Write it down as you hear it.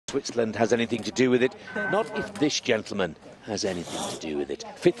Switzerland has anything to do with it. Not if this gentleman has anything to do with it.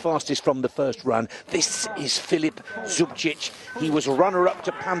 Fifth fastest from the first run. This is Filip Zubcic. He was runner-up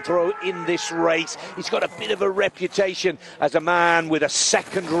to Panthro in this race. He's got a bit of a reputation as a man with a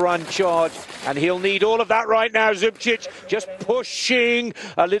second run charge, and he'll need all of that right now. Zubcic just pushing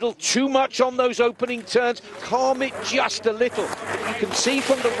a little too much on those opening turns. Calm it just a little. You can see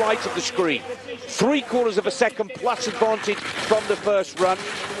from the right of the screen, 3/4 of a second plus advantage from the first run,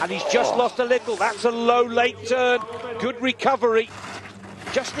 and he's just lost a little. That's a low late turn. Good recovery.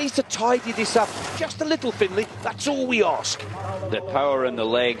 Just needs to tidy this up just a little, Finley. That's all we ask. The power in the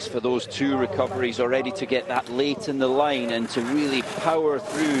legs for those two recoveries already to get that late in the line and to really power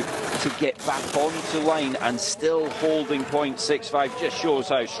through to get back onto line and still holding 0.65 just shows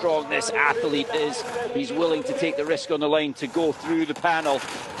how strong this athlete is. He's willing to take the risk on the line to go through the panel.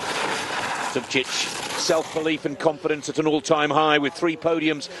 Zubcic, self-belief and confidence at an all-time high with 3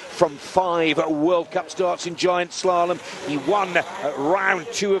 podiums from 5 World Cup starts in giant slalom. He won round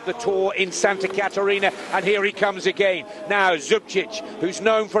 2 of the Tour in Santa Catarina, and here he comes again. Now Zubcic, who's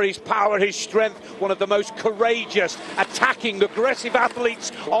known for his power, his strength, one of the most courageous, attacking, aggressive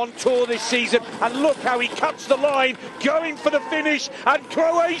athletes on tour this season. And look how he cuts the line, going for the finish, and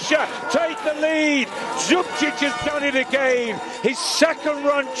Croatia take the lead. Zubcic has done it again. His second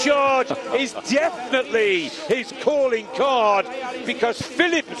run charge is definitely his calling card, because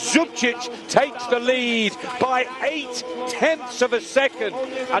Filip Zubcic takes the lead by 0.8 of a second.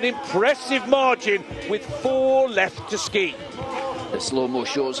 An impressive margin with 4 left to ski. The slow-mo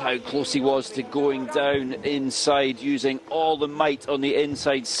shows how close he was to going down inside, using all the might on the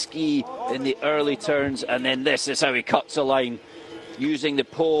inside ski in the early turns, and then this is how he cuts a line, using the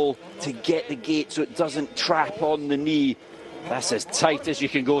pole to get the gate so it doesn't trap on the knee. That's as tight as you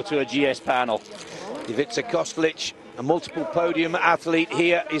can go to a GS panel. Ivica Kostelic, a multiple podium athlete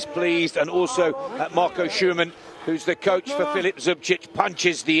here, is pleased, and also Marco Schumann, who's the coach for Filip Zubcic,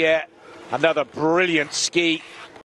 punches the air. Another brilliant ski.